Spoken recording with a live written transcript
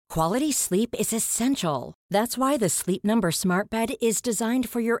Quality sleep is essential. That's why the Sleep Number Smart Bed is designed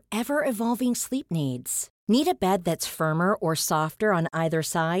for your ever-evolving sleep needs. Need a bed that's firmer or softer on either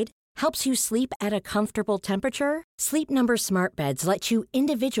side? Helps you sleep at a comfortable temperature? Sleep Number Smart Beds let you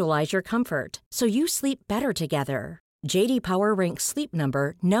individualize your comfort, so you sleep better together. J.D. Power ranks Sleep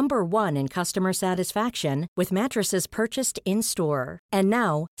Number number 1 in customer satisfaction with mattresses purchased in-store. And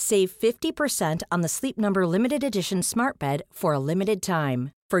now, save 50% on the Sleep Number Limited Edition Smart Bed for a limited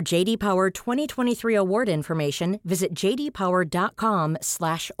time. For J.D. Power 2023 award information, visit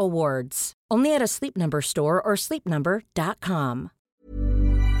jdpower.com/awards. Only at a Sleep Number store or sleepnumber.com.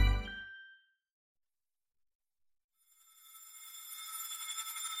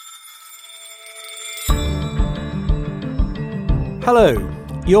 Hello,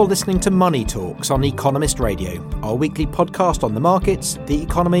 you're listening to Money Talks on Economist Radio, our weekly podcast on the markets, the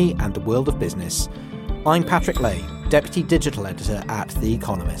economy and the world of business. I'm Patrick Lay, Deputy Digital Editor at The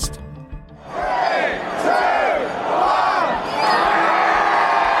Economist. 3, 2, 1.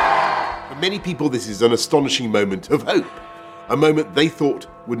 For many people, this is an astonishing moment of hope, a moment they thought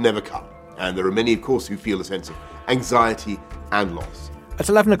would never come. And there are many, of course, who feel a sense of anxiety and loss. At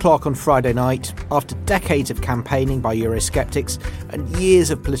 11 o'clock on Friday night, after decades of campaigning by Eurosceptics and years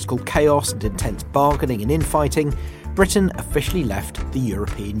of political chaos and intense bargaining and infighting, Britain officially left the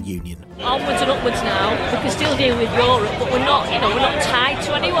European Union. Onwards and upwards now. We can still deal with Europe, but we're not tied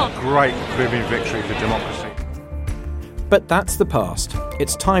to anyone. Great booming victory for democracy. But that's the past.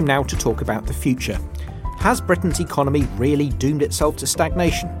 It's time now to talk about the future. Has Britain's economy really doomed itself to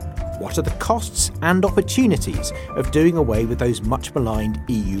stagnation? What are the costs and opportunities of doing away with those much maligned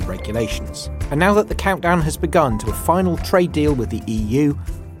EU regulations? And now that the countdown has begun to a final trade deal with the EU,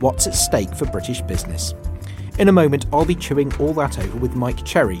 what's at stake for British business? In a moment, I'll be chewing all that over with Mike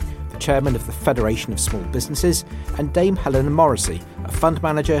Cherry, the chairman of the Federation of Small Businesses, and Dame Helena Morrissey, a fund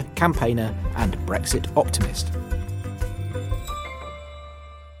manager, campaigner, and Brexit optimist.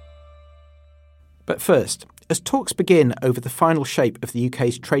 But first, as talks begin over the final shape of the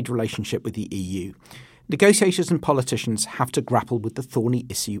UK's trade relationship with the EU, negotiators and politicians have to grapple with the thorny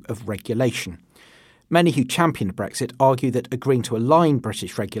issue of regulation. Many who champion Brexit argue that agreeing to align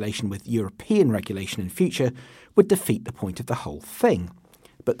British regulation with European regulation in future would defeat the point of the whole thing.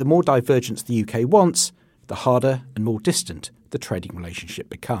 But the more divergence the UK wants, the harder and more distant the trading relationship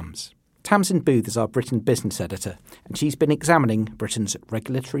becomes. Tamsin Booth is our Britain business editor, and she's been examining Britain's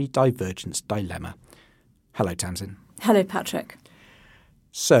regulatory divergence dilemma. Hello, Tamsin. Hello, Patrick.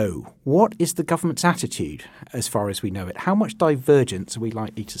 So, what is the government's attitude as far as we know it? How much divergence are we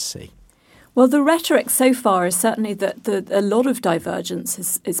likely to see? Well, the rhetoric so far is certainly that a lot of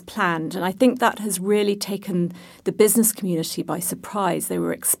divergence is planned, and I think that has really taken the business community by surprise. They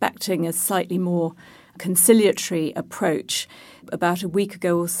were expecting a slightly more conciliatory approach. About a week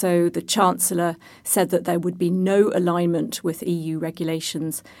ago or so, the Chancellor said that there would be no alignment with EU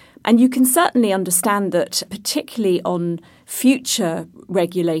regulations. And you can certainly understand that, particularly on future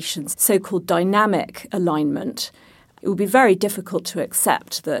regulations, so-called dynamic alignment, it would be very difficult to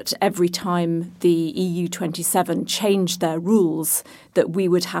accept that every time the EU 27 changed their rules that we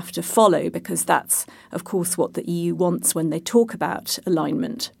would have to follow, because that's, of course, what the EU wants when they talk about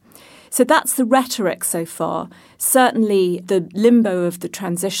alignment. So that's the rhetoric so far. Certainly the limbo of the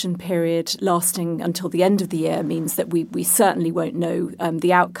transition period lasting until the end of the year means that we certainly won't know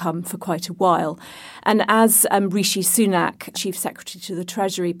the outcome for quite a while. And as Rishi Sunak, Chief Secretary to the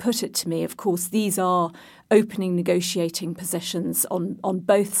Treasury, put it to me, of course, these are opening negotiating positions on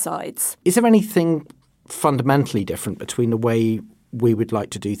both sides. Is there anything fundamentally different between the way we would like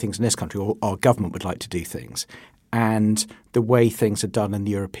to do things in this country, or our government would like to do things, and the way things are done in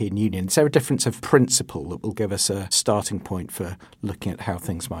the European Union? Is there a difference of principle that will give us a starting point for looking at how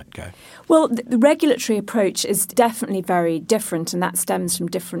things might go? Well, the regulatory approach is definitely very different, and that stems from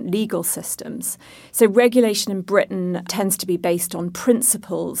different legal systems. So regulation in Britain tends to be based on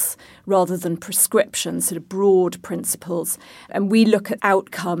principles rather than prescriptions, sort of broad principles. And we look at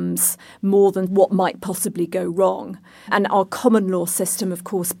outcomes more than what might possibly go wrong. And our common law system, of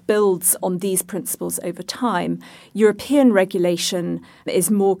course, builds on these principles over time. European regulation is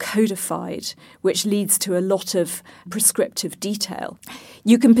more codified, which leads to a lot of prescriptive detail.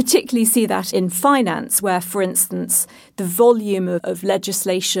 You can particularly see that in finance, where, for instance, the volume of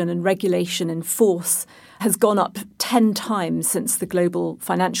legislation and regulation in force has gone up 10 times since the global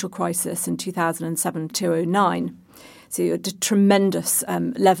financial crisis in 2007-2009. So a tremendous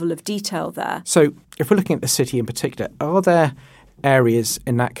level of detail there. So if we're looking at the city in particular, are there areas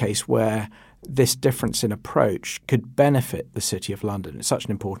in that case where this difference in approach could benefit the City of London? It's such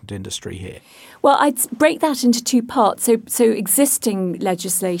an important industry here. Well, I'd break that into two parts. So existing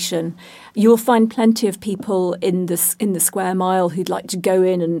legislation, you'll find plenty of people in the square mile who'd like to go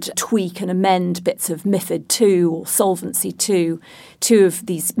in and tweak and amend bits of MiFID II or Solvency II, two of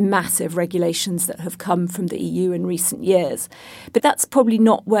these massive regulations that have come from the EU in recent years. But that's probably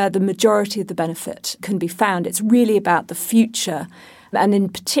not where the majority of the benefit can be found. It's really about the future, and in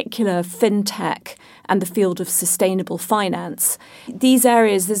particular fintech and the field of sustainable finance. These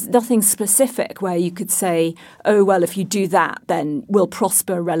areas, there's nothing specific where you could say, oh, well, if you do that, then we'll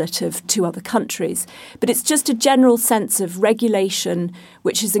prosper relative to other countries. But it's just a general sense of regulation,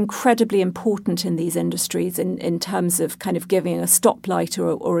 which is incredibly important in these industries in terms of kind of giving a stoplight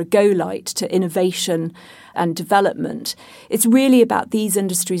or a go light to innovation and development. It's really about these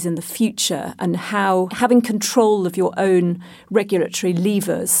industries in the future and how having control of your own regulatory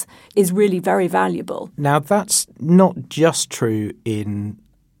levers is really very valuable. Now, that's not just true in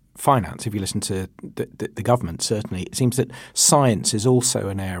finance. If you listen to the government, certainly, it seems that science is also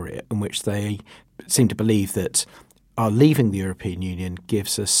an area in which they seem to believe that our leaving the European Union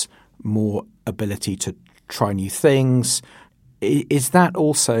gives us more ability to try new things. Is that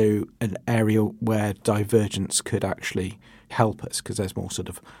also an area where divergence could actually help us because there's more sort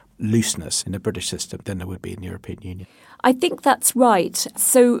of looseness in the British system than there would be in the European Union? I think that's right.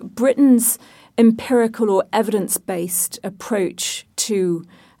 So Britain's empirical or evidence-based approach to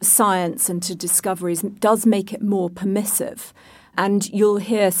science and to discoveries does make it more permissive. And you'll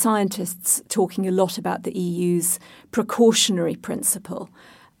hear scientists talking a lot about the EU's precautionary principle.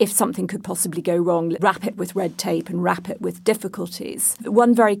 If something could possibly go wrong, wrap it with red tape and wrap it with difficulties.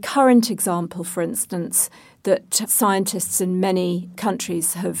 One very current example, for instance, that scientists in many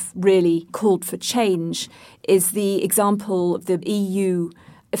countries have really called for change is the example of the EU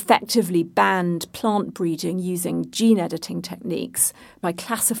effectively banned plant breeding using gene editing techniques by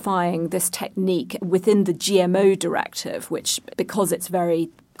classifying this technique within the GMO directive, which, because it's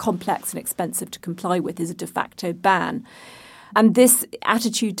very complex and expensive to comply with, is a de facto ban. And this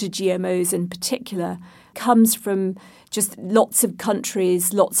attitude to GMOs in particular comes from just lots of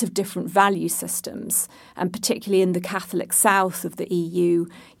countries, lots of different value systems, and particularly in the Catholic south of the EU,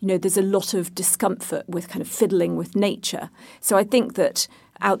 there's a lot of discomfort with kind of fiddling with nature. So I think that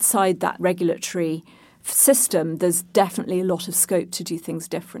outside that regulatory system, there's definitely a lot of scope to do things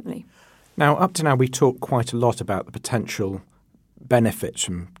differently. Now, up to now, we talked quite a lot about the potential benefits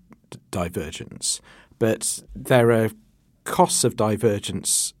from divergence, but there are costs of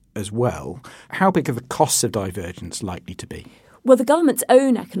divergence as well. How big are the costs of divergence likely to be? Well, the government's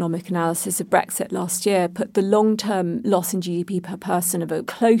own economic analysis of Brexit last year put the long-term loss in GDP per person of a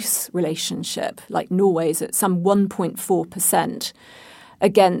close relationship, like Norway's, at some 1.4%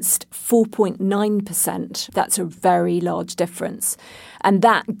 against 4.9%. That's a very large difference. And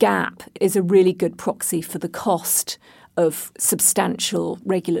that gap is a really good proxy for the cost of substantial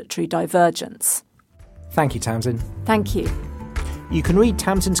regulatory divergence. Thank you, Tamsin. Thank you. You can read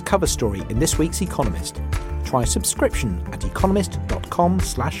Tamsin's cover story in this week's Economist. Try a subscription at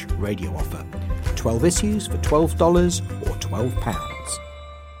economist.com/radio offer. 12 issues for $12 or £12.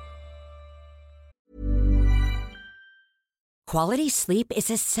 Quality sleep is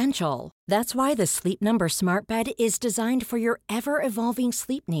essential. That's why the Sleep Number Smart Bed is designed for your ever-evolving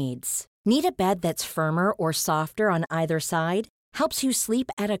sleep needs. Need a bed that's firmer or softer on either side? Helps you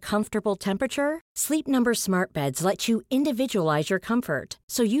sleep at a comfortable temperature? Sleep Number Smart Beds let you individualize your comfort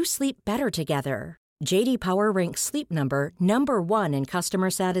so you sleep better together. J.D. Power ranks Sleep Number number 1 in customer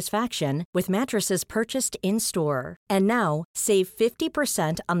satisfaction with mattresses purchased in-store. And now, save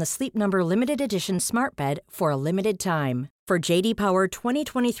 50% on the Sleep Number Limited Edition Smart Bed for a limited time. For J.D. Power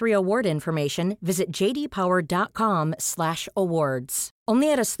 2023 award information, visit jdpower.com/awards.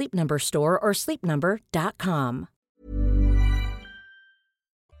 Only at a Sleep Number store or sleepnumber.com.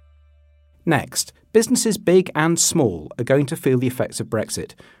 Next, businesses big and small are going to feel the effects of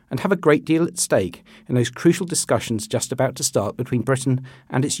Brexit and have a great deal at stake in those crucial discussions just about to start between Britain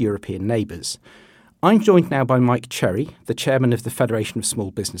and its European neighbours. I'm joined now by Mike Cherry, the chairman of the Federation of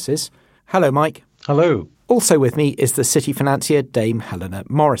Small Businesses. Hello, Mike. Hello. Also with me is the city financier Dame Helena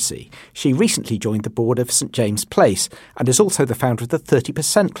Morrissey. She recently joined the board of St James Place and is also the founder of the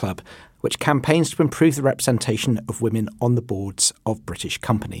 30% Club, which campaigns to improve the representation of women on the boards of British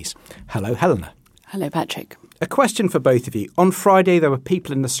companies. Hello, Helena. Hello, Patrick. A question for both of you. On Friday, there were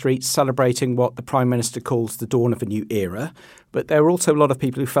people in the streets celebrating what the Prime Minister calls the dawn of a new era, but there were also a lot of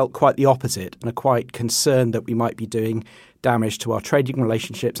people who felt quite the opposite and are quite concerned that we might be doing damage to our trading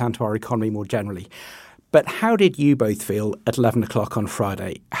relationships and to our economy more generally. But how did you both feel at 11 o'clock on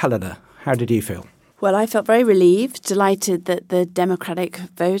Friday? Helena, How did you feel? Well, I felt very relieved, delighted that the democratic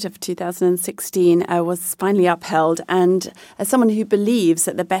vote of 2016 was finally upheld. And as someone who believes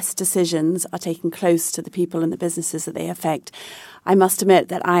that the best decisions are taken close to the people and the businesses that they affect, I must admit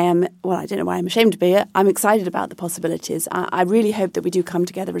that I don't know why I'm ashamed to be it. I'm excited about the possibilities. I really hope that we do come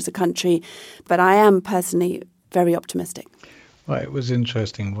together as a country, but I am personally very optimistic. Well, it was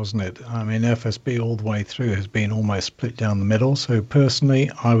interesting, wasn't it? I mean, FSB all the way through has been almost split down the middle. So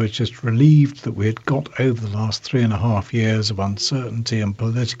personally, I was just relieved that we had got over the last 3.5 years of uncertainty and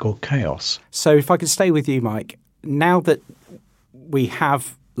political chaos. So if I could stay with you, Mike, now that we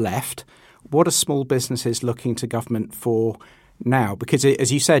have left, what are small businesses looking to government for now? Because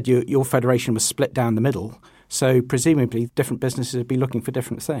as you said, your federation was split down the middle. So presumably different businesses would be looking for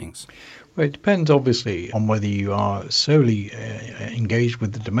different things. Well, it depends obviously on whether you are solely engaged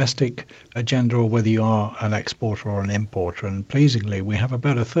with the domestic agenda or whether you are an exporter or an importer. And pleasingly, we have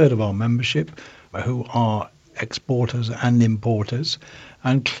about a third of our membership who are exporters and importers.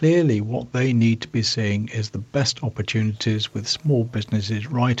 And clearly what they need to be seeing is the best opportunities with small businesses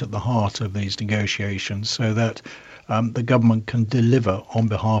right at the heart of these negotiations so that the government can deliver on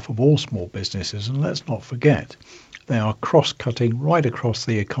behalf of all small businesses. And let's not forget, they are cross-cutting right across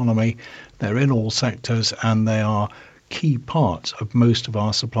the economy. They're in all sectors and they are key parts of most of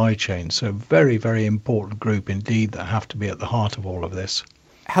our supply chain. So very, very important group indeed that have to be at the heart of all of this.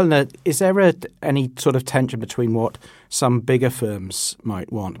 Helena, is there any sort of tension between what some bigger firms might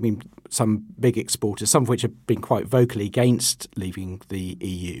want? I mean, some big exporters, some of which have been quite vocally against leaving the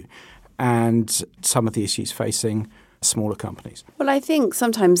EU, and some of the issues facing smaller companies? Well, I think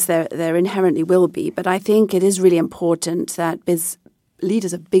sometimes there inherently will be, but I think it is really important that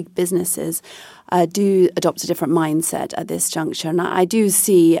leaders of big businesses do adopt a different mindset at this juncture. And I do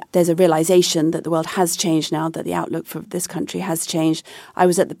see there's a realization that the world has changed now, that the outlook for this country has changed. I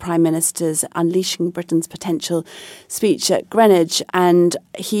was at the Prime Minister's Unleashing Britain's Potential speech at Greenwich, and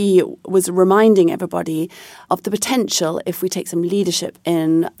he was reminding everybody of the potential if we take some leadership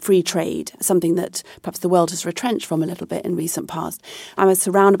in free trade, something that perhaps the world has retrenched from a little bit in recent past. I was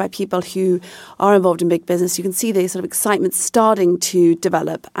surrounded by people who are involved in big business. You can see the sort of excitement starting to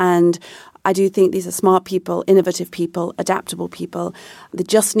develop, and I do think these are smart people, innovative people, adaptable people. They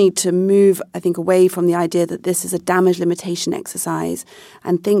just need to move, I think, away from the idea that this is a damage limitation exercise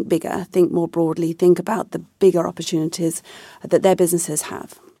and think bigger, think more broadly, think about the bigger opportunities that their businesses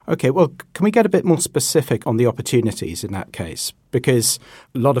have. OK, well, can we get a bit more specific on the opportunities in that case? Because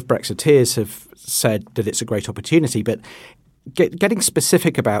a lot of Brexiteers have said that it's a great opportunity, but getting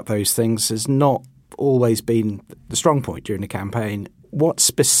specific about those things has not always been the strong point during the campaign. What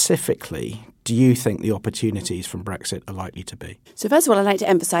specifically do you think the opportunities from Brexit are likely to be? So first of all, I'd like to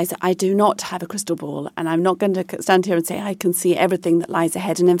emphasise that I do not have a crystal ball, and I'm not going to stand here and say I can see everything that lies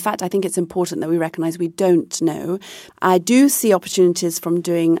ahead. And in fact, I think it's important that we recognise we don't know. I do see opportunities from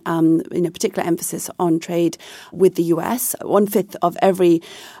doing particular emphasis on trade with the US. 1/5 of every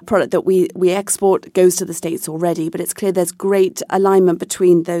product that we export goes to the States already, but it's clear there's great alignment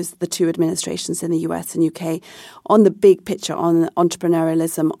between the two administrations in the US and UK on the big picture, on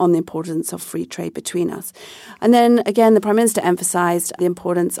entrepreneurialism, on the importance of free trade between us. And then again, the Prime Minister emphasised the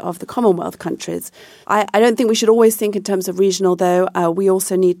importance of the Commonwealth countries. I don't think we should always think in terms of regional, though. We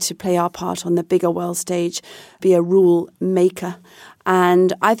also need to play our part on the bigger world stage, be a rule maker.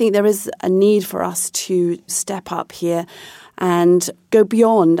 And I think there is a need for us to step up here and go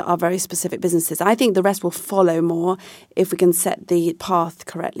beyond our very specific businesses. I think the rest will follow more if we can set the path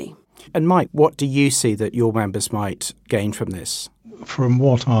correctly. And Mike, what do you see that your members might gain from this? From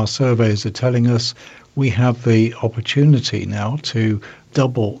what our surveys are telling us, we have the opportunity now to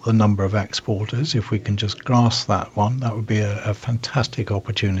double the number of exporters. If we can just grasp that one, that would be a fantastic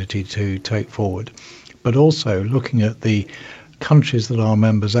opportunity to take forward. But also looking at the countries that our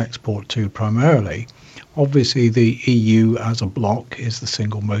members export to primarily, obviously the EU as a bloc is the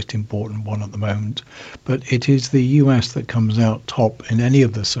single most important one at the moment, but it is the US that comes out top in any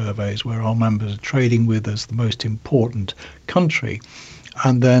of the surveys where our members are trading with as the most important country,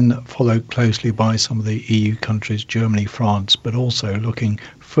 and then followed closely by some of the EU countries, Germany, France, but also looking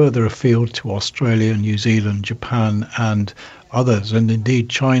further afield to Australia, New Zealand, Japan and others, and indeed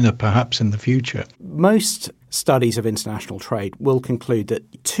China perhaps in the future. Most studies of international trade will conclude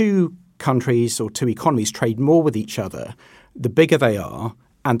that two countries or two economies trade more with each other the bigger they are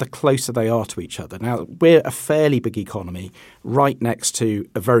and the closer they are to each other. Now, we're a fairly big economy right next to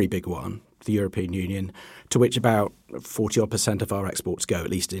a very big one, the European Union, to which about 40% of our exports go, at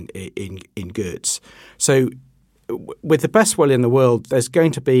least in goods. So with the best will in the world, there's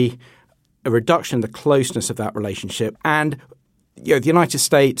going to be a reduction in the closeness of that relationship. And the United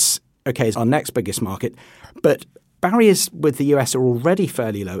States OK, is our next biggest market. But barriers with the US are already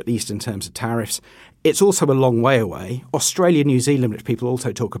fairly low, at least in terms of tariffs. It's also a long way away. Australia, New Zealand, which people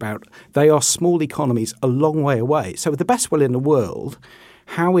also talk about, they are small economies a long way away. So with the best will in the world,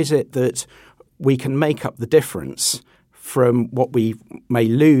 how is it that we can make up the difference from what we may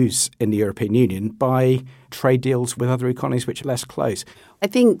lose in the European Union by trade deals with other economies which are less close? I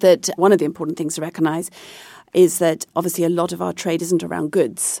think that one of the important things to recognise is that obviously a lot of our trade isn't around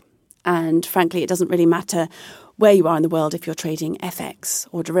goods. And frankly, it doesn't really matter where you are in the world if you're trading FX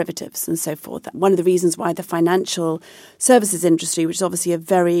or derivatives and so forth. One of the reasons why the financial services industry, which is obviously a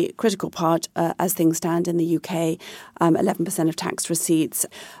very critical part as things stand in the UK, 11% of tax receipts,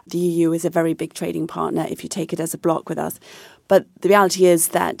 the EU is a very big trading partner if you take it as a block with us. But the reality is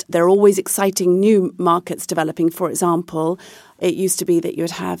that there are always exciting new markets developing. For example, it used to be that you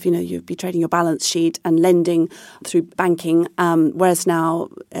would have, you'd be trading your balance sheet and lending through banking, whereas now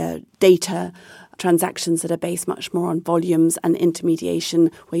data transactions that are based much more on volumes and intermediation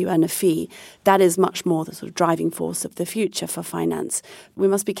where you earn a fee. That is much more the sort of driving force of the future for finance. We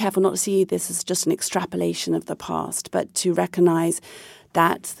must be careful not to see this as just an extrapolation of the past, but to recognise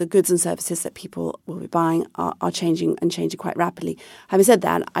that the goods and services that people will be buying are changing and changing quite rapidly. Having said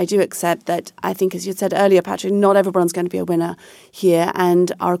that, I do accept that I think, as you said earlier, Patrick, not everyone's going to be a winner here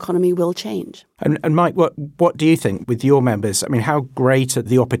and our economy will change. And Mike, what do you think with your members? I mean, how great are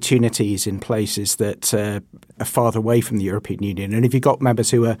the opportunities in places that are farther away from the European Union? And have you got members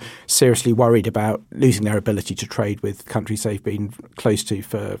who are seriously worried about losing their ability to trade with countries they've been close to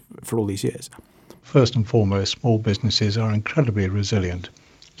for all these years? First and foremost, small businesses are incredibly resilient.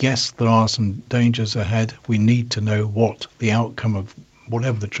 Yes, there are some dangers ahead. We need to know what the outcome of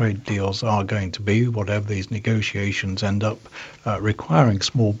whatever the trade deals are going to be, whatever these negotiations end up requiring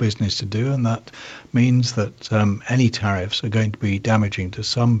small business to do. And that means that any tariffs are going to be damaging to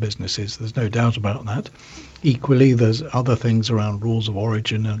some businesses. There's no doubt about that. Equally, there's other things around rules of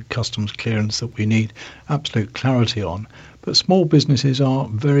origin and customs clearance that we need absolute clarity on. But small businesses are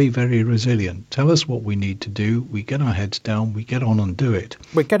very, very resilient. Tell us what we need to do. We get our heads down. We get on and do it.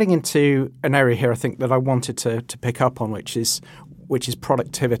 We're getting into an area here, I think, that I wanted to pick up on, which is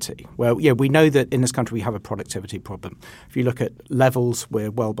productivity. Well, yeah, we know that in this country we have a productivity problem. If you look at levels,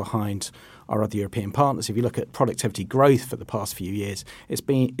 we're well behind our other European partners. If you look at productivity growth for the past few years, it's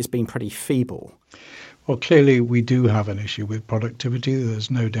been pretty feeble. Well, clearly we do have an issue with productivity. There's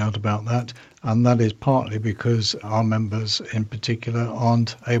no doubt about that. And that is partly because our members in particular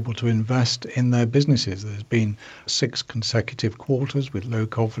aren't able to invest in their businesses. There's been 6 consecutive quarters with low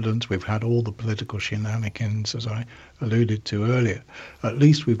confidence. We've had all the political shenanigans, as I alluded to earlier. At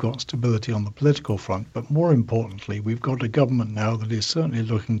least we've got stability on the political front. But more importantly, we've got a government now that is certainly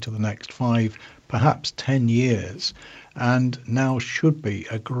looking to the next 5, perhaps 10 years. And now should be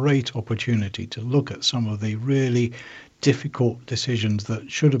a great opportunity to look at some of the really difficult decisions that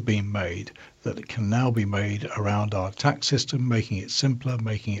should have been made, that can now be made around our tax system, making it simpler,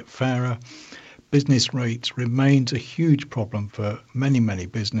 making it fairer. Business rates remains a huge problem for many, many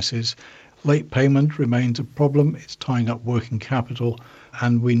businesses. Late payment remains a problem. It's tying up working capital.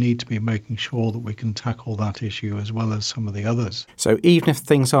 And we need to be making sure that we can tackle that issue as well as some of the others. So even if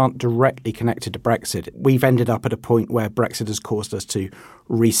things aren't directly connected to Brexit, we've ended up at a point where Brexit has caused us to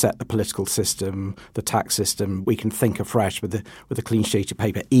reset the political system, the tax system. We can think afresh with a clean sheet of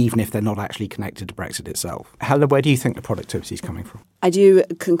paper, even if they're not actually connected to Brexit itself. Helen, where do you think the productivity is coming from? I do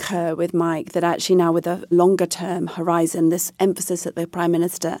concur with Mike that actually now with a longer term horizon, this emphasis that the Prime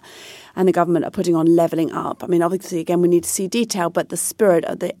Minister and the government are putting on levelling up. I mean, obviously, again, we need to see detail, but the spirit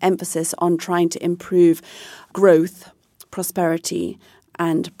of the emphasis on trying to improve growth, prosperity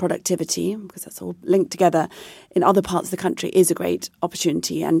and productivity, because that's all linked together in other parts of the country, is a great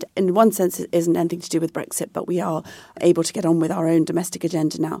opportunity. And in one sense, it isn't anything to do with Brexit, but we are able to get on with our own domestic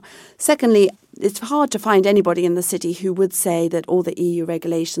agenda now. Secondly, it's hard to find anybody in the city who would say that all the EU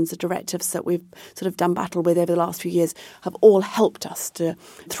regulations, the directives that we've sort of done battle with over the last few years have all helped us to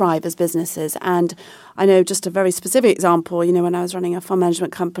thrive as businesses. And I know just a very specific example, when I was running a fund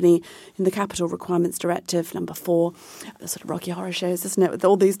management company in the Capital Requirements Directive, number 4, the sort of Rocky Horror shows, isn't it, with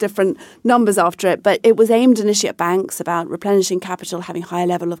all these different numbers after it. But it was aimed initially at banks about replenishing capital, having higher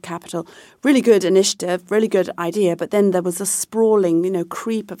level of capital. Really good initiative, really good idea. But then there was a sprawling,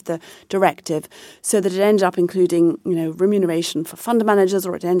 creep of the directive so that it ended up including, remuneration for fund managers,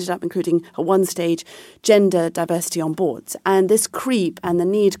 or it ended up including at one stage gender diversity on boards. And this creep and the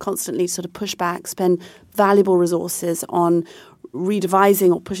need constantly to sort of push back, spend valuable resources on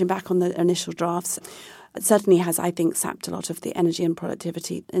redevising or pushing back on the initial drafts, it certainly has, I think, sapped a lot of the energy and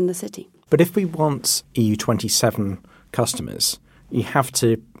productivity in the city. But if we want EU27 customers, you have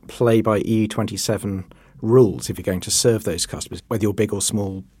to play by EU27 rules if you're going to serve those customers, whether you're big or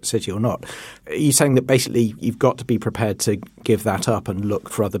small city or not. Are you saying that basically you've got to be prepared to give that up and look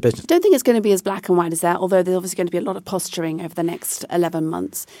for other business? I don't think it's going to be as black and white as that, although there's obviously going to be a lot of posturing over the next 11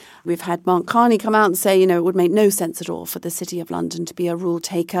 months. We've had Mark Carney come out and say, it would make no sense at all for the City of London to be a rule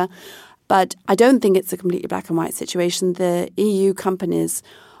taker. But I don't think it's a completely black and white situation. The EU companies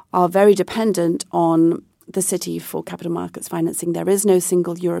are very dependent on the city for capital markets financing. There is no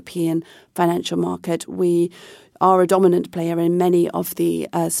single European financial market. We are a dominant player in many of the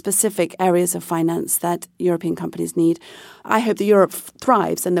specific areas of finance that European companies need. I hope that Europe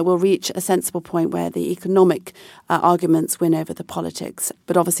thrives and that we'll reach a sensible point where the economic arguments win over the politics.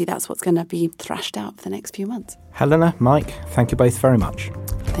 But obviously that's what's going to be thrashed out for the next few months. Helena, Mike, thank you both very much.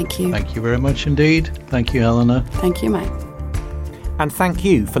 Thank you. Thank you very much indeed. Thank you, Helena. Thank you, Mike. And thank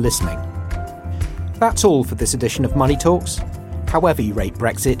you for listening. That's all for this edition of Money Talks. However you rate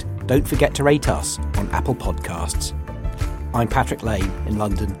Brexit, don't forget to rate us on Apple Podcasts. I'm Patrick Lane in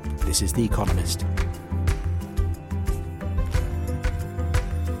London. This is The Economist.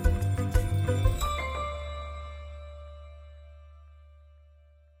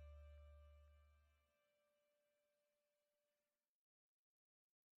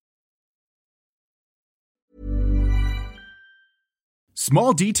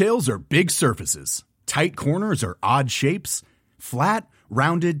 Small details are big surfaces. Tight corners are odd shapes. Flat,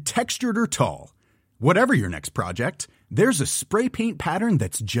 rounded, textured, or tall. Whatever your next project, there's a spray paint pattern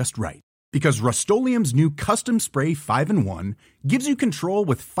that's just right. Because Rust-Oleum's new Custom Spray 5-in-1 gives you control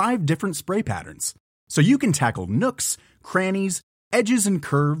with 5 different spray patterns. So you can tackle nooks, crannies, edges, and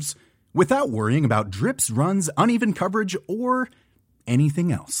curves without worrying about drips, runs, uneven coverage, or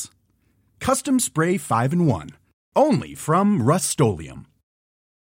anything else. Custom Spray 5-in-1. Only from Rust-Oleum.